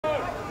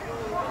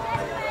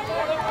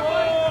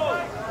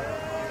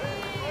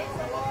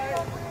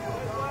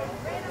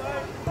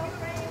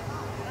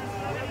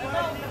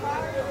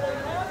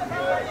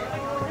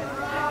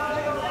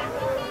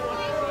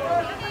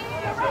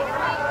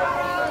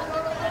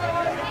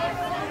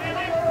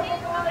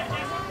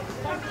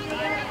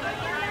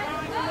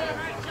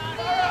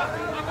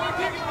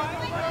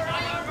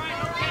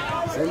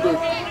did.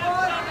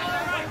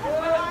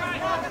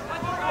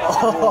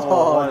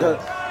 Oh,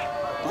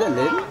 is that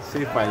Lin?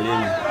 Saved by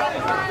Lin.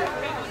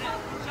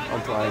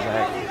 Onto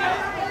Isaac.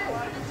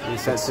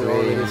 Resets to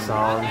all the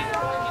sound.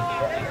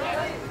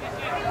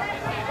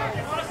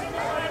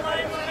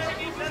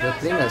 They're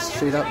playing a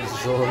straight up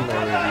zone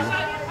already.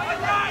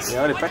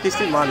 Yeah, they practiced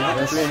it, man.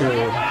 That's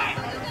true.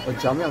 Oh,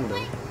 Jamyang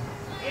though.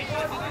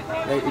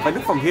 Like, if I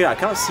look from here, I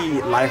cannot see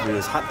it live.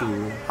 It's hard to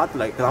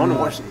like. Cause I want to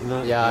watch. You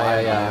know.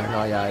 Yeah.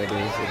 No, yeah, it is. I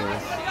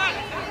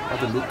have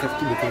to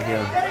keep looking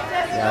here.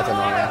 Yeah, I don't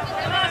know.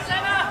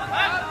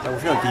 I'm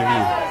watching on TV.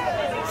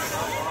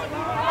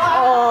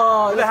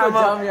 Oh, Look at the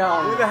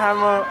hammer. Look at the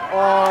hammer.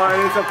 Oh,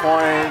 and it's a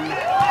point.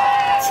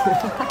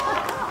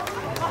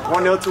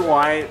 1-0 to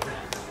White.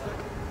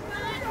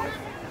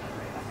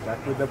 Back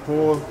with the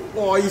pull.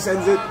 Oh, he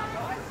sends it.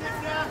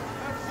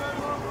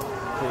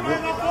 Okay,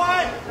 good.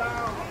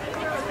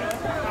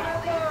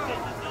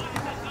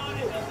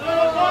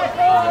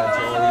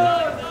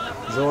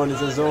 Zone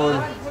is a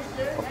zone.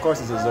 Of course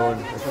it's a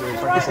zone. That's what we're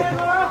practicing.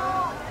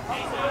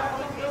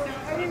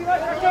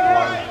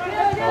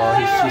 Oh,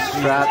 she's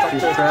trapped.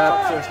 She's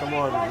trapped. Come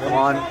on. Come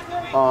on.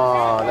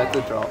 Oh, that's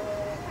a drop.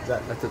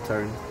 That's a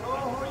turn.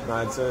 No,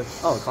 it's a...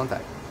 Oh,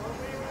 contact.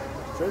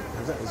 It's true.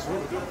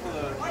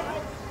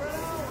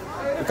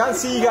 I can't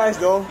see you guys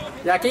though.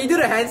 Yeah, can you do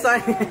the hand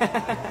sign?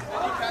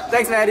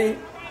 Thanks, Maddie.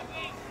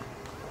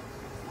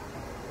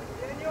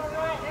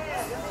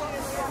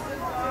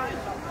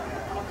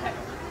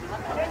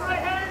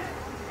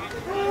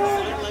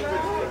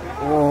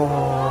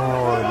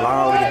 Oh,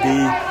 Lara with the D.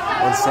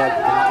 One set.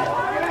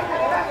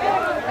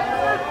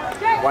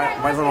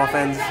 White's on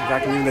offense.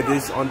 Jack leaving the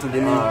dish onto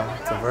Lily.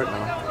 It's a vert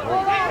now.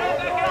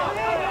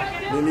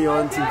 Oh. Lily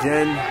on to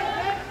Jen.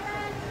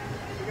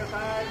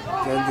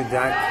 Jen to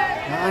Jack.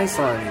 Nice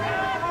one.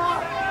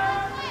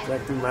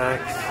 Jack to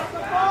Max.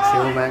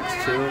 Chill, Max,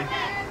 chill.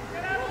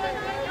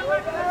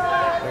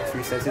 Max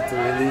resets it to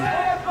Lily.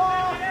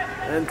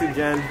 And to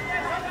Jen.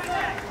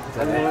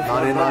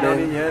 Not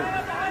in yet.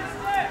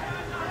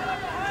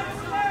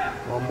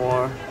 One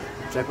more.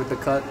 Jack with the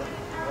cut.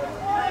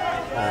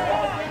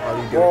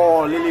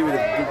 Oh, Lily with a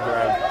good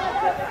grab.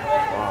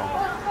 Wow.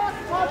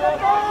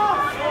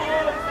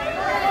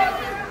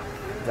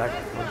 Jack,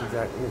 onto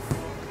Jack. Oof.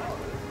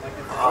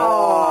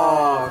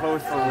 Oh,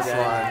 close from this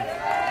one.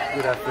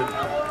 Good effort.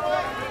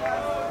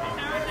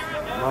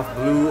 MUF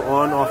Blue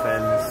on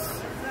offense.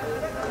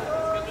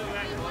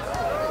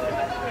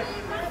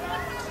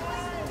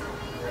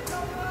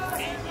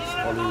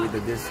 Ollie with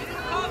the disc.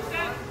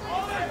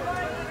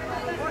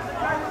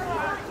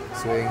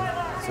 Swing,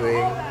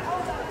 swing.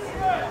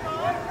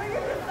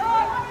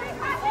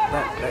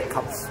 That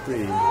cup's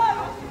pretty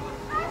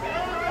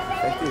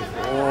effective.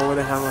 Oh, with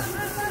a hammer.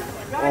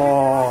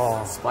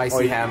 Oh,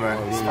 Spicy hammer.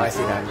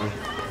 Spicy hammer.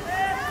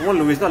 Come on,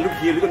 Louis. Look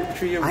here. Look at the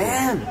tree. I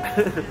am.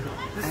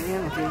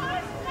 Okay.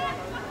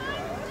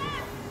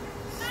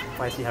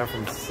 Spicy hammer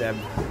from Seb.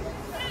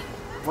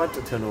 What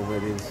a turnover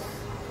it is.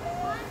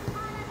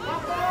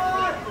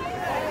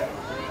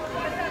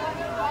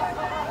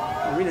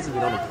 I mean, this has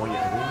been on the point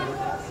yet.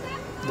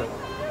 No.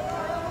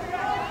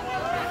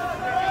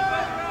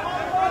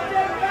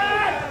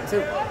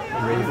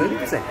 Raven?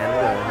 It's a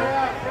hammer.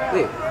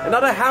 Wait,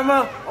 another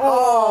hammer!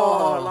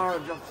 Oh, Lara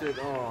drops it.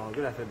 Oh,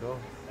 good effort though.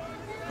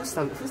 Who's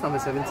number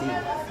 17?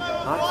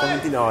 Huh?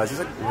 17? Oh, it's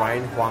just like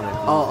Ryan Huang.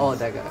 Oh,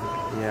 that guy.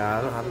 Yeah,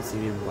 I haven't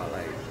seen him, but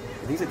like, I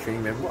think he's a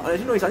training member.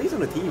 Actually, no, he's on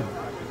the team.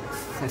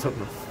 I don't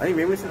know. I think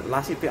maybe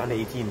last year he played under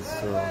 18s,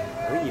 so I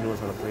think he knows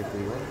how to play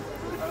pretty well.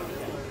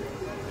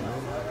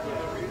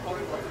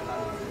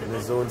 And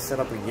the zone set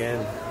up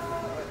again.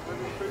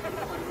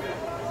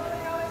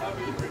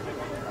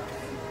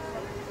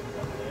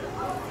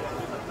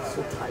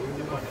 So tired.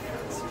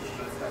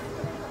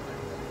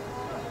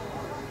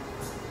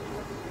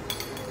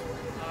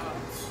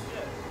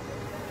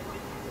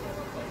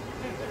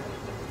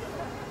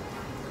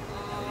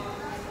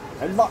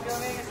 Headbox.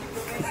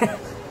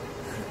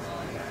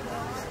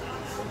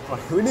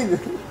 I'm winning.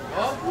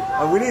 Huh?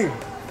 I'm winning.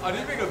 I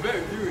didn't make a bet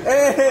with you.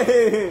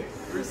 Hey!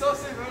 Result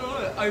said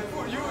no. I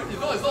put you. You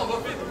know it's not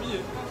worth it to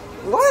me.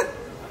 What?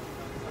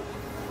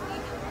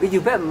 Wait, you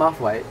bet MUF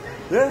White?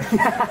 Yeah.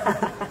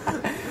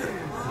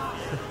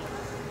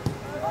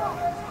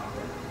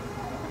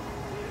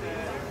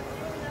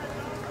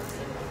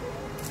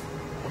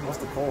 What's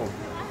the call?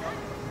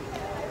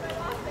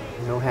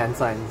 No hand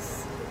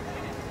signs.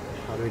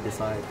 How do we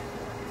decide?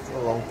 It's a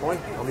long point.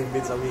 How many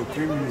minutes are we?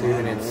 3 minutes. 3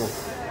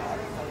 minutes.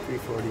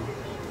 3:40.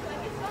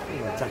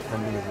 Jack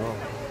handling as well.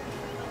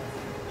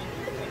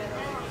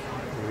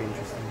 Very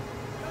interesting.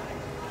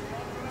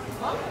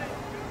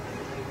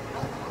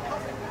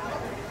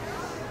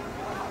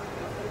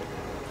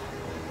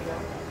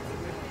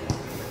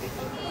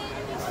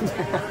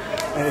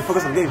 And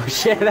focus on game.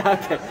 Shit,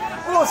 okay.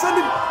 Oh, send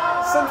it!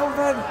 Send from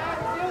fan!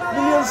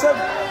 Million send!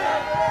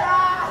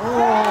 Oh,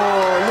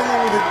 Lily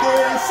with the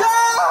game!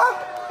 Sam!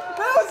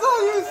 That was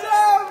all you,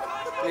 Sam!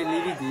 Wait,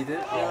 Lily did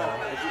it? Yeah.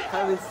 I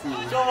can't even see.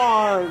 Come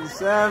on,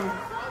 Sam!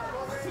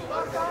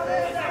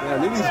 Yeah,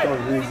 Lily's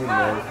going really good,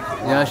 man.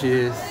 Yeah, she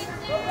is.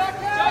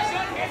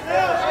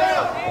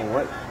 Oh,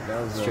 what?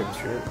 That was Strip.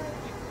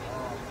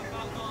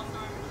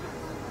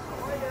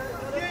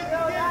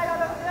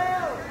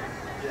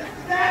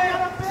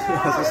 I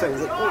was just saying,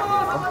 oh.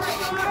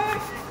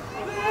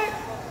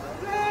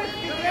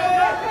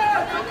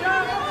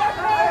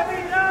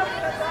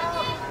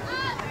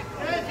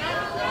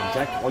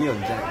 Jack, only on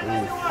Jack. Ooh,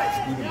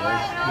 speedy boy.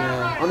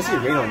 Yeah. I want to see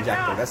it rain on Jack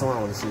though. That's the one I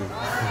want to see.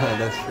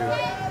 That's true.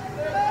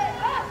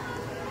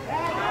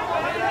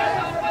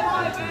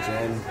 To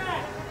Jen.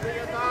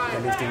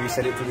 That needs to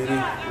reset it to Lily.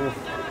 Oof.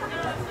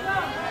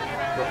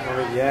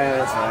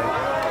 Yeah, that's right.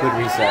 Good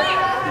reset.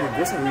 Dude,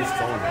 this is really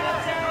strong.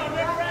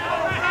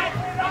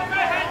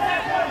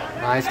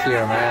 Nice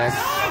clear, Max.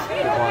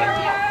 Good one.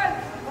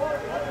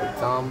 Good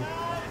thumb.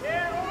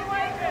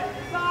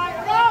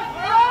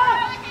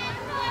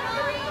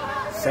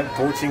 Seb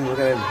coaching, look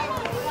at him.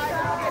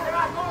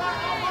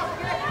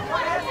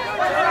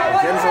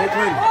 Jen's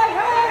open.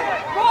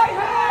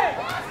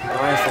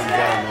 Nice from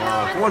Jen.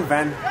 Wow. Come on,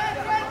 Van.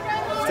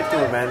 Stick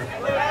to it, Van.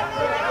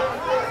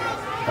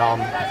 Thumb.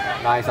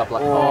 Nice up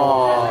like.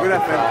 Oh, good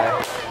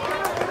effort.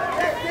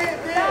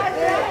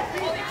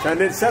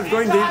 Send it. Seb's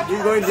going deep.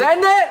 He's going deep.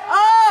 Send it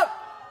up!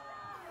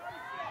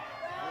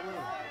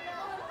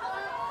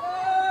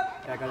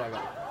 Yeah, go.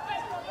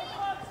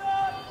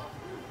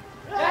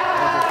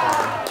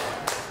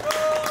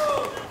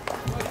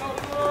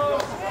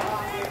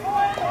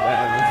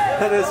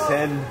 That is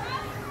 10.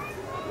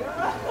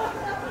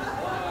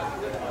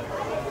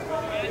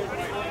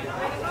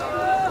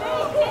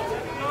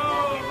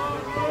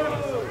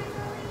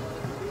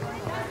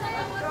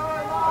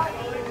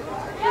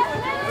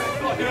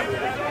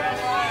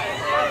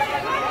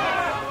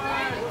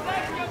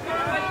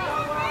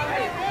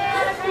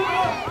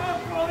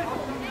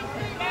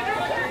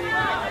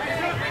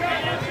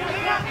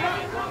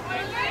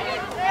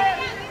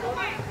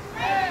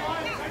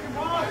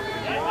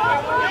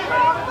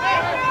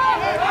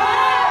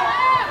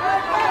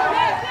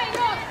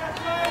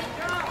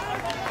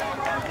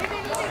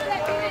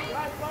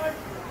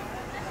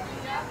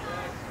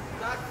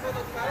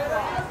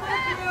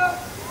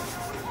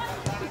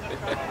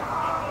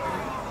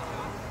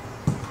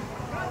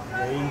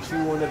 Ain't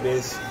you one of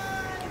this?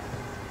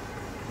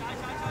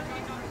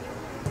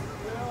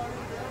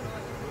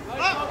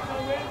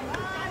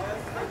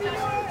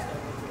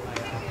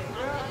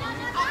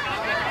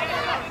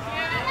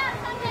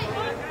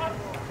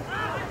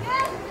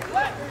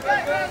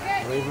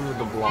 Raven with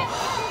the block.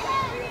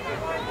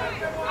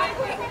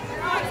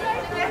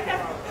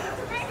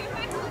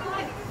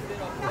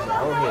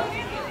 Out hit.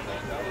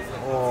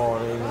 Oh,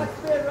 Raven.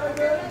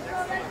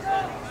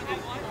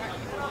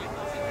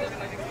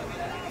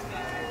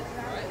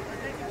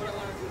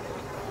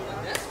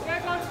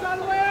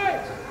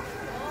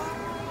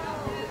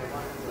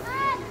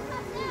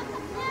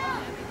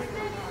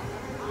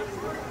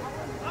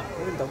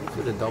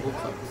 To the double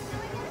cuts.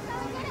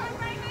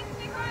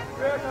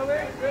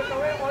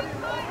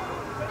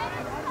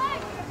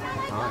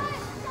 Nice.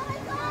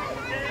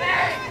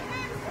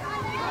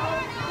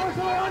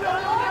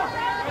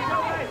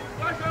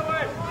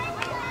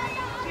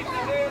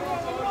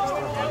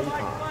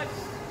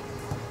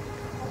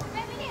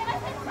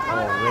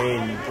 Oh,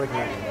 Rain,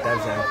 breaking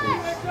Dev's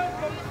ankles.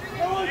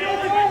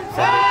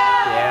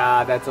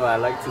 Yeah, that's what I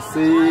like to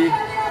see.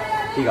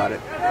 He got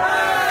it.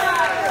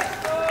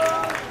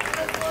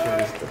 So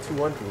it's the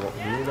 2-1 to what?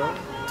 You know?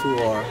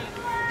 2-all.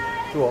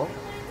 2-all?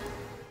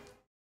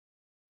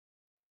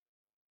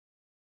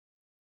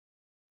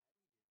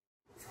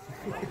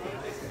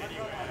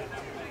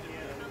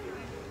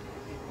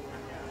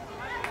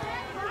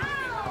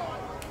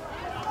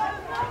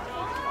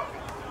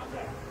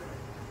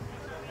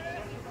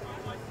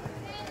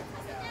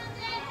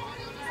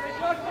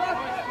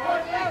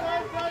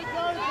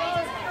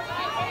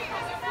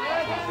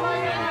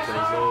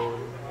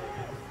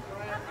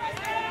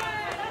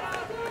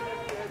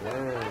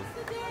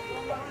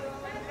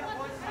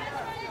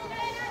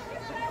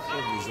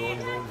 Zone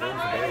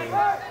today.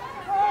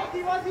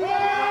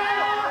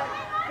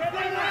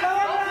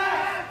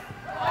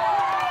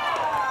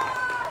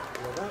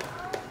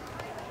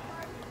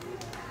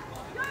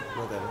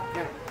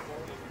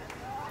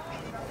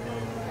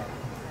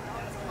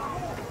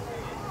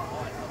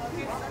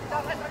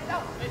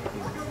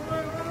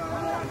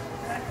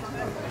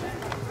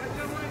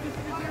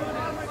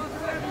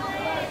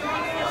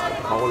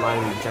 Power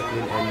line with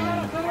Jacqueline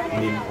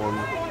and Nim on.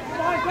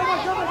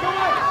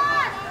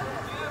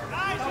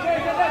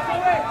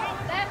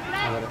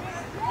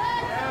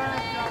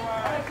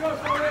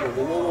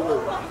 Whoa.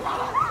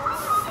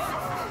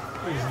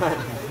 He's not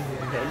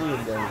any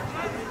in there.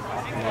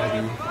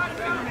 Maybe.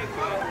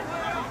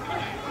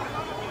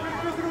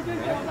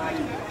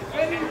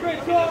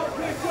 Great job,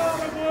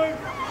 my boy.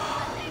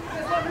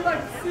 That's what we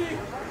like to see.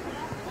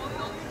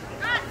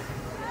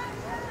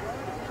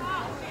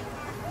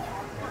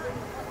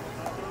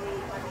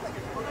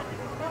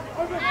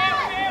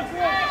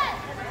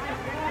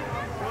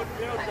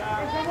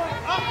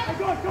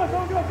 Go.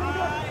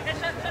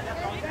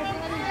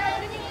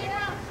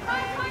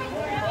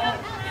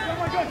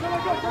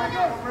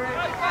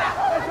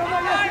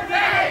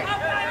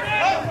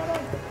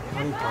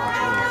 Honey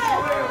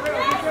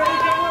party.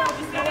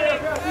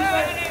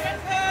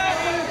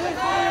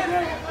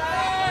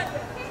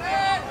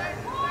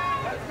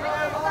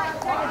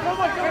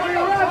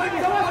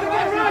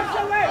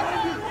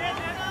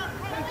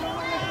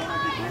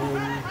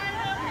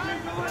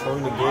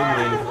 Controlling the game,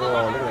 Lin.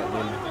 Oh, look at that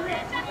Lin.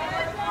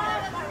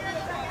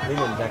 Lin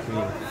and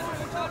Jacqueline.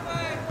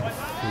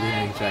 Lin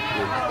and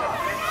Jacqueline.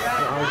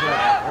 I was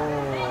like,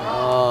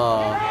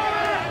 Oh,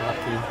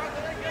 lucky.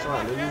 it's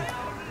alright, Lin.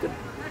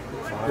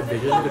 Good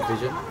vision, good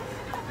vision.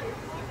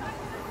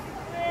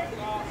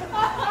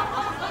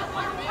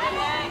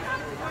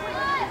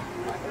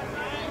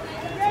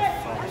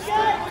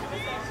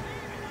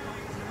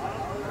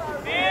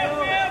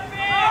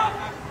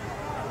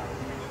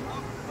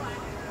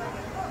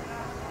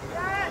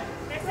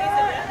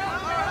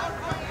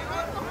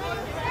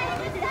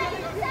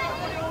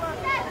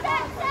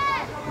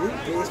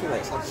 Games me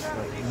like such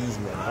ease,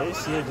 man. I don't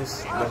see her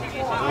just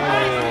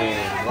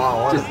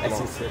wow, what Just a as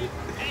block. you said.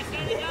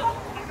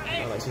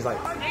 Like she's like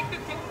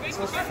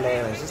such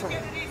flair, and she's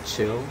like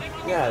Chill.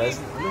 yeah.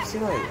 I've never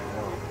seen like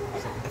wow,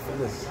 it's like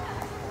effortless.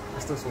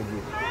 It's still so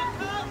good.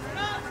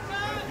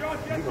 I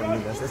think on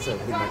me, that's a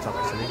big matchup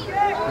actually.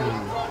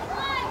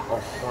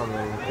 Oh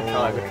man, Good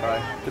try, good try.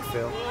 Good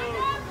feel.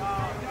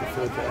 Good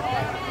feel there.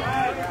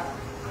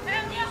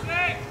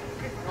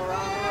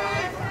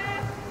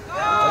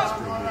 That's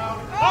pretty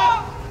good.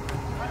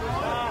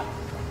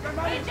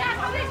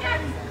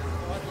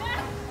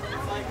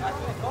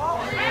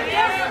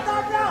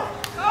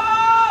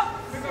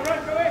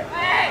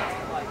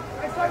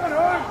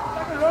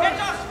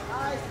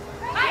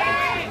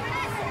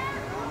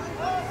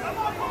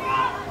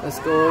 Let's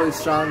go,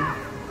 Ishan.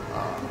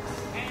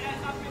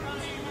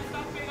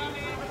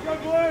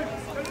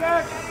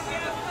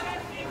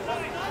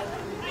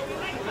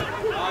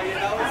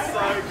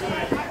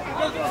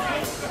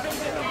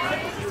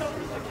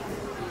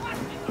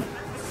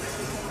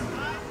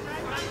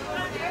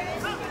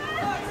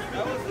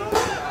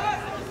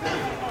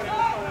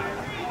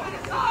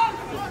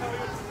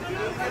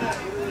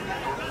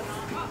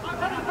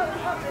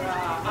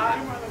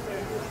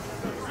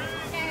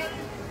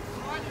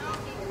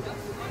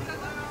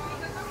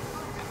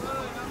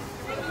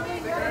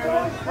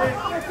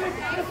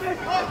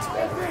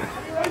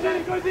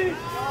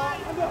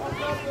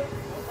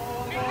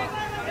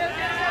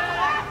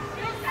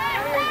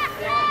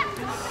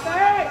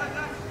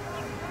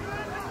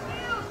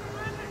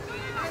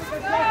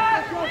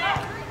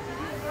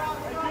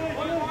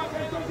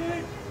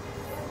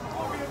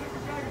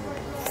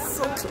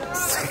 So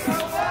close.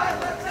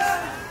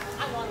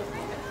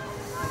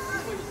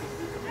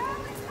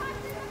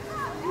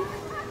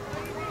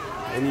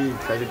 Any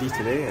tragedies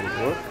today at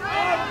work?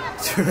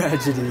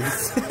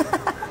 Tragedies.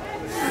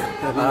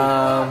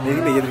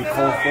 Maybe they get to be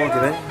called for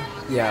today?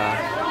 Yeah.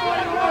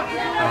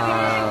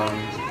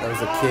 There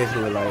was a kid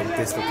who like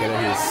dislocated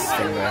his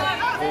finger.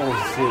 Oh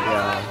shit,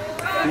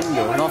 Yeah.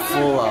 finger. Not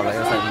full, like it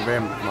was like very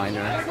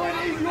minor.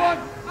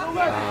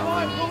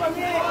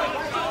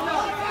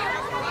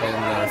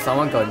 And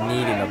someone got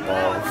kneed in the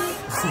balls.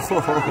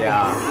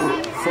 Yeah.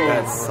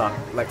 That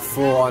sucked. Like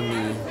full on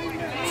knee.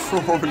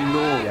 Oh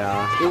no.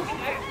 Yeah.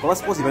 What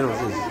sports event was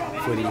this?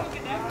 Footy.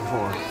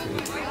 Oh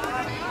shit.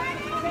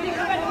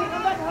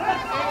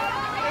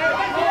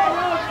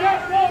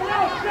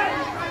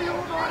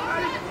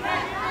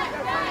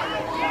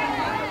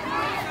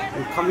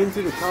 You come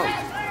into the crowd.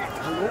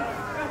 Can't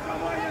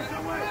go?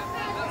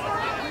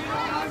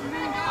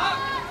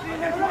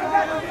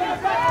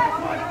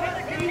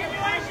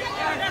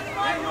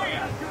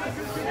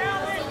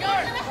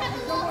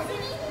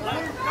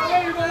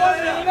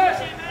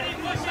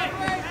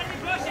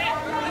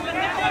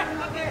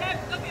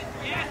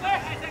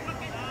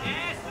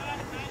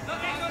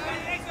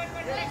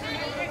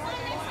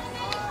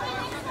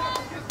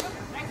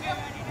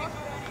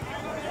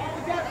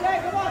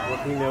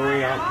 Working their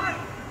way up.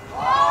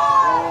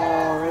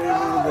 Oh, ready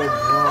for the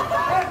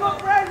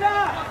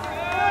drop.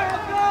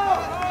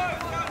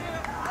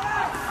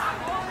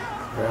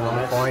 Very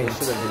long point.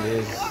 Should have been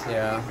this.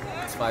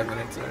 Yeah. It's 5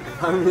 minutes already.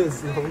 I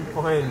miss long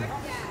point.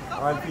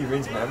 RIP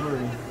Rain's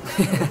memory.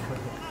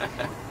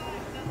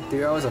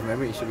 3 hours of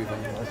memory should be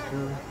fine. That's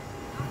true.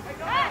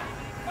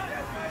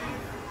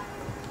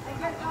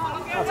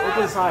 That's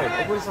open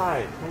side. Open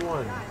side. Come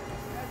on.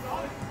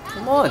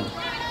 Come on.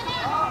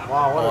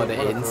 Wow. Oh, What the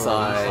a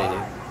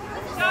inside.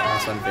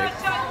 Nice one, Vic.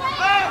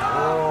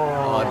 Oh,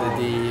 Oh,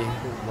 did he?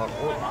 Oh,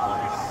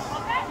 nice.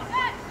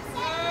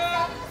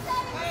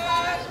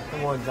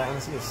 Come on, Jack.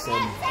 Let's see a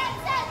send.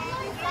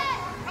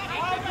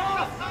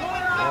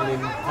 And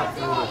then cut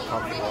through the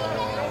cup.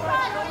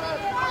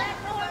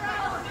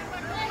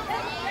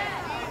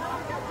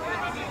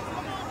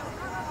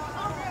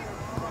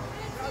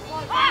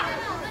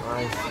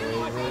 Nice,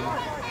 Raven.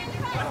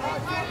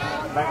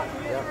 Back.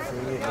 Yep,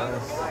 swing it.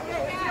 Nice.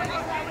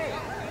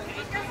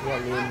 Yeah,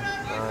 Lin.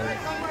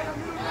 Nice.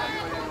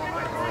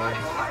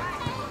 Nice.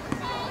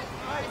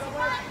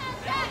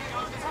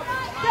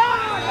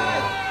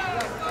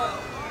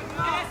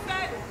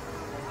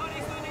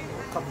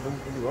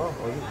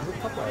 Oh, is it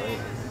cup right?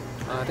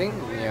 I think,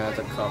 yeah, it's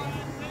a cup.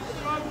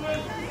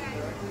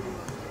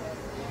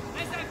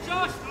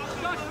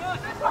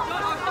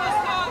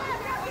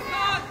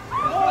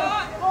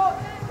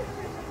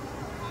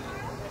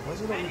 Why is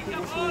he not looking at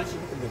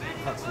the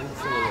cuts?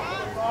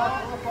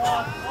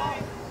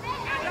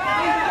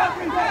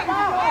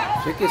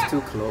 Trick is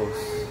too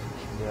close.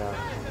 Yeah.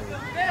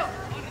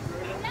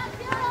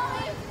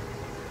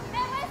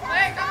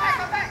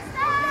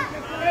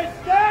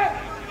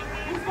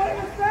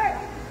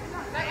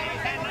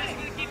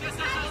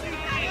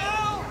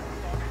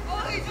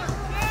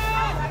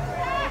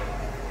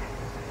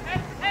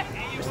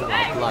 It's the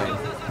upline.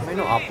 Why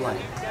no upline?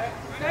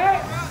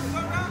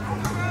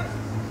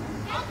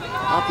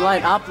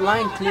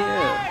 Upline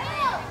clear.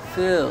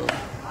 Phil.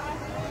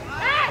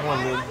 Come on,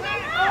 man.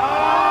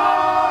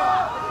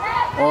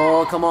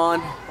 Oh, come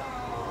on.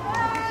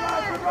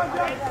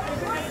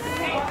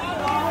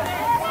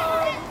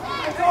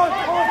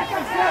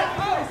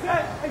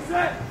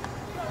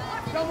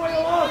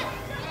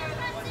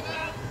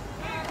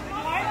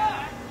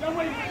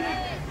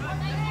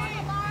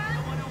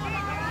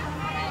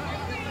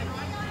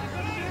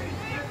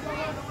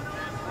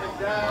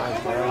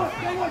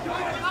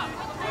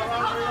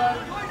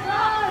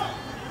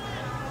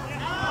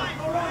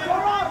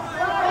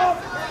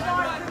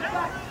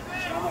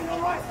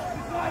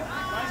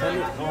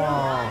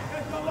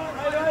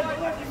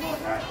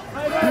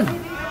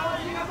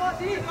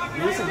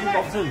 You need some deep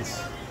options.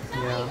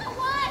 Yeah.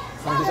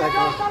 Find that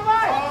goal.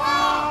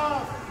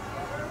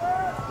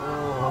 Oh,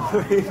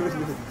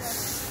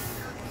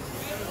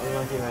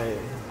 unlucky,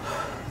 mate.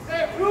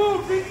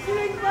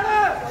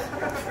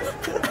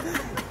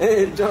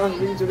 Hey, John,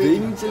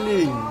 Bing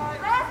Chilling.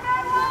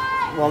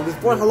 Wow, this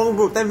point, how long,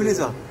 bro? 10 minutes,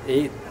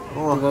 8.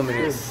 Oh, 2 more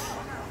minutes.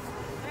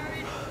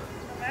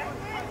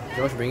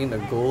 Josh bringing the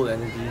gold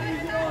energy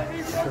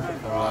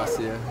from last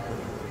year.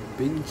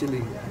 Bing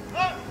Chilling.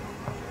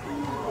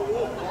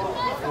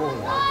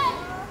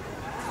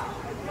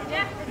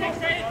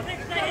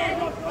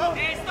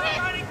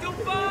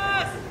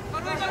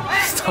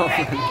 Stop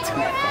running too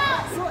fast.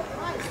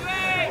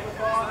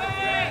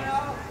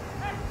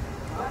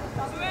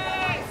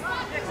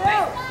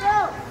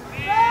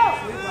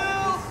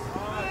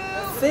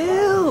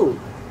 Phil!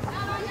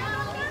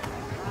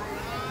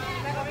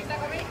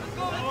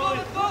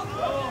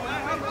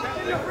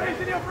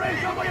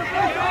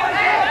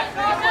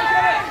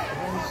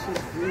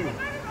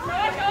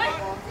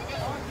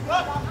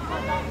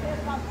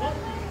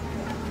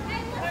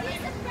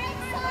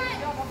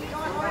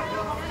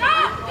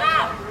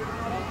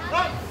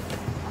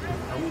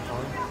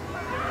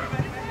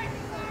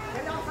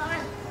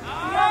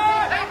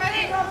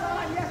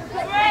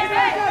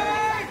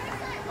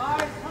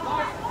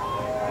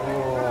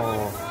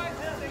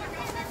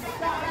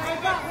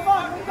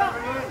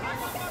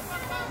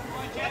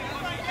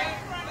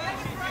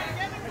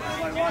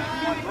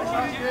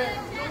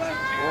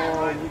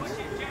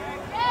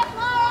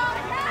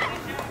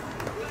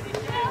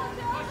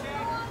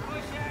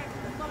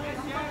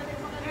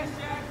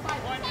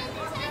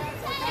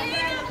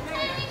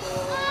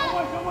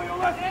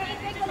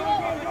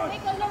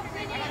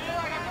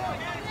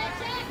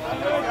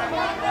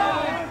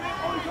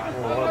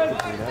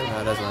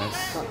 Yeah, that's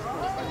nice.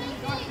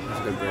 That's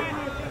a good break.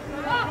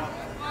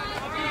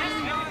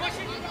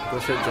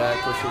 Push it, Jack.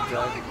 Push it,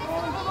 Jack.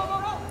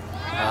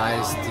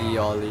 Nice D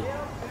ollie.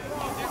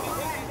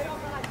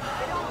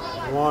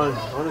 Come on, I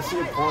want to see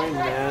a point,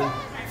 man.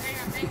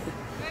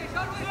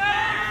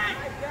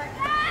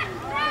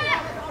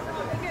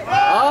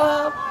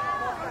 Up!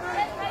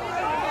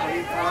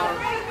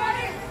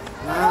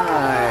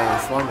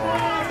 Nice. One more.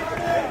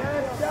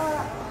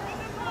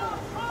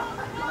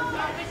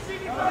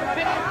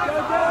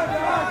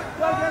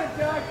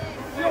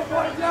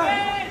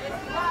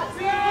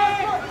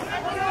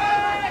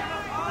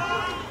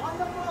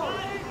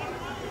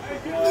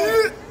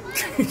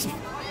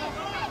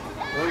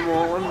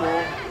 One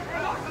more.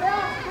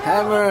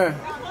 Hammer.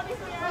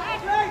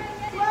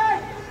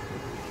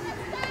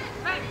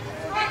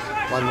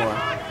 One more.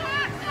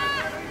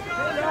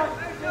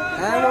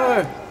 Hammer.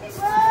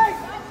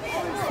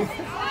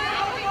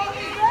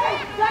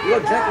 You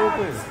got Jack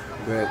open.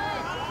 Good.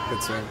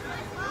 Good swing.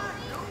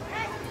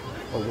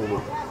 Oh, whoa,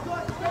 whoa.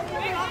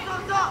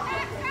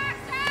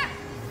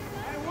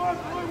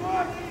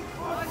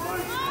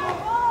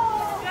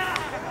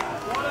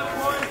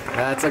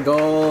 That's a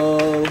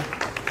goal.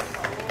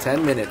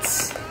 10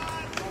 minutes.